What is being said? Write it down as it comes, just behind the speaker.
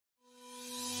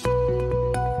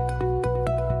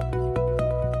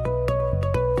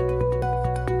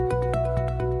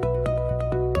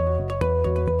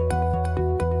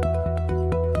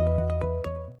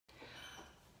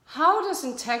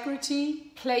does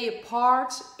integrity play a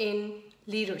part in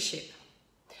leadership?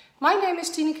 My name is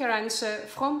Tineke Rensen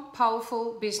from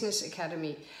Powerful Business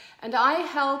Academy, and I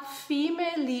help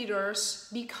female leaders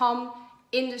become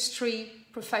industry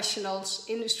professionals,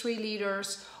 industry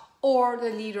leaders, or the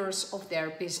leaders of their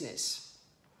business.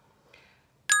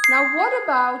 Now, what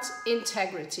about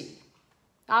integrity?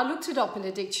 I looked it up in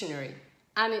the dictionary,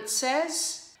 and it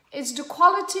says it's the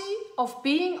quality of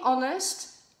being honest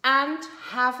and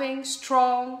having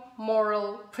strong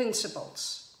moral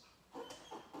principles.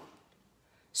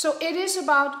 So it is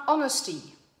about honesty.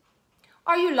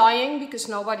 Are you lying because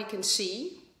nobody can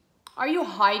see? Are you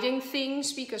hiding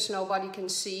things because nobody can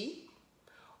see?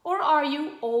 Or are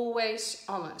you always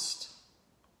honest?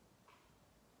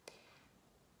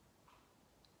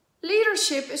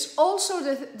 Leadership is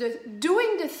also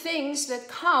doing the things that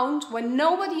count when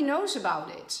nobody knows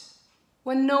about it,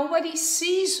 when nobody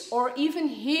sees or even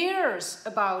hears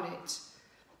about it.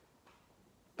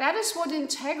 That is what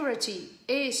integrity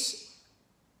is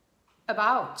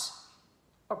about,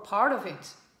 or part of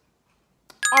it.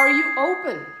 Are you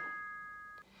open?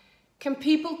 Can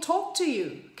people talk to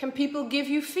you? Can people give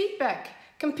you feedback?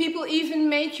 Can people even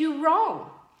make you wrong?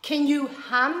 Can you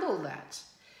handle that?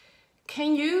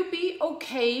 Can you be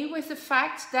okay with the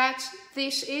fact that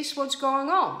this is what's going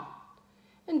on?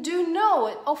 And do know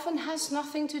it often has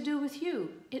nothing to do with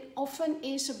you. It often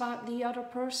is about the other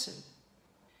person.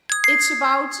 It's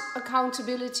about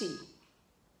accountability.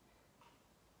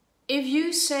 If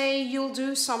you say you'll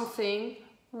do something,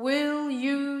 will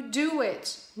you do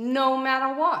it no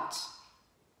matter what?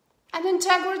 And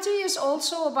integrity is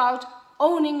also about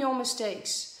owning your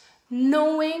mistakes,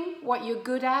 knowing what you're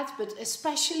good at, but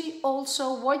especially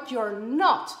also what you're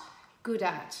not good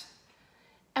at.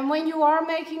 And when you are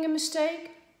making a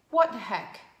mistake, what the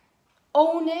heck?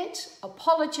 Own it,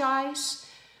 apologize,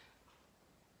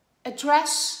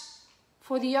 address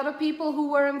for the other people who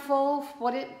were involved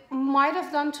what it might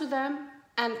have done to them,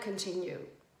 and continue.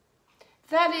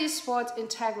 That is what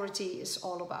integrity is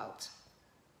all about.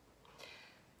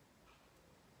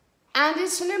 And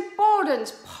it's an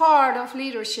important part of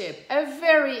leadership, a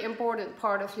very important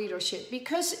part of leadership,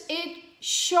 because it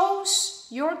shows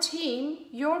your team,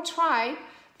 your tribe,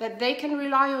 that they can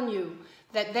rely on you,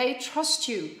 that they trust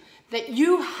you, that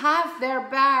you have their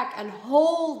back and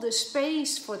hold the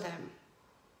space for them.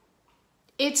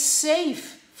 It's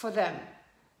safe for them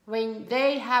when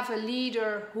they have a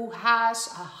leader who has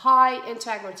a high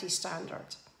integrity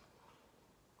standard.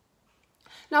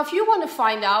 Now, if you want to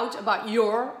find out about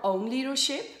your own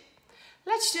leadership,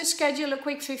 let's just schedule a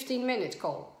quick 15-minute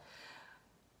call.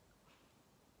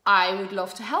 I would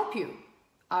love to help you.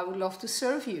 I would love to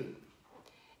serve you.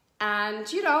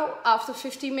 And, you know, after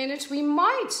 15 minutes, we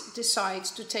might decide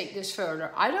to take this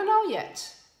further. I don't know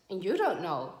yet. And you don't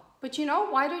know. But, you know,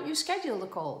 why don't you schedule the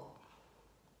call?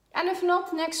 And if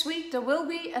not, next week there will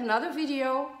be another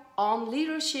video on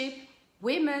leadership,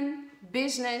 women,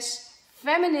 business,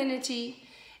 femininity.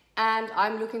 And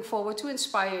I'm looking forward to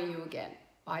inspire you again.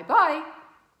 Bye-bye.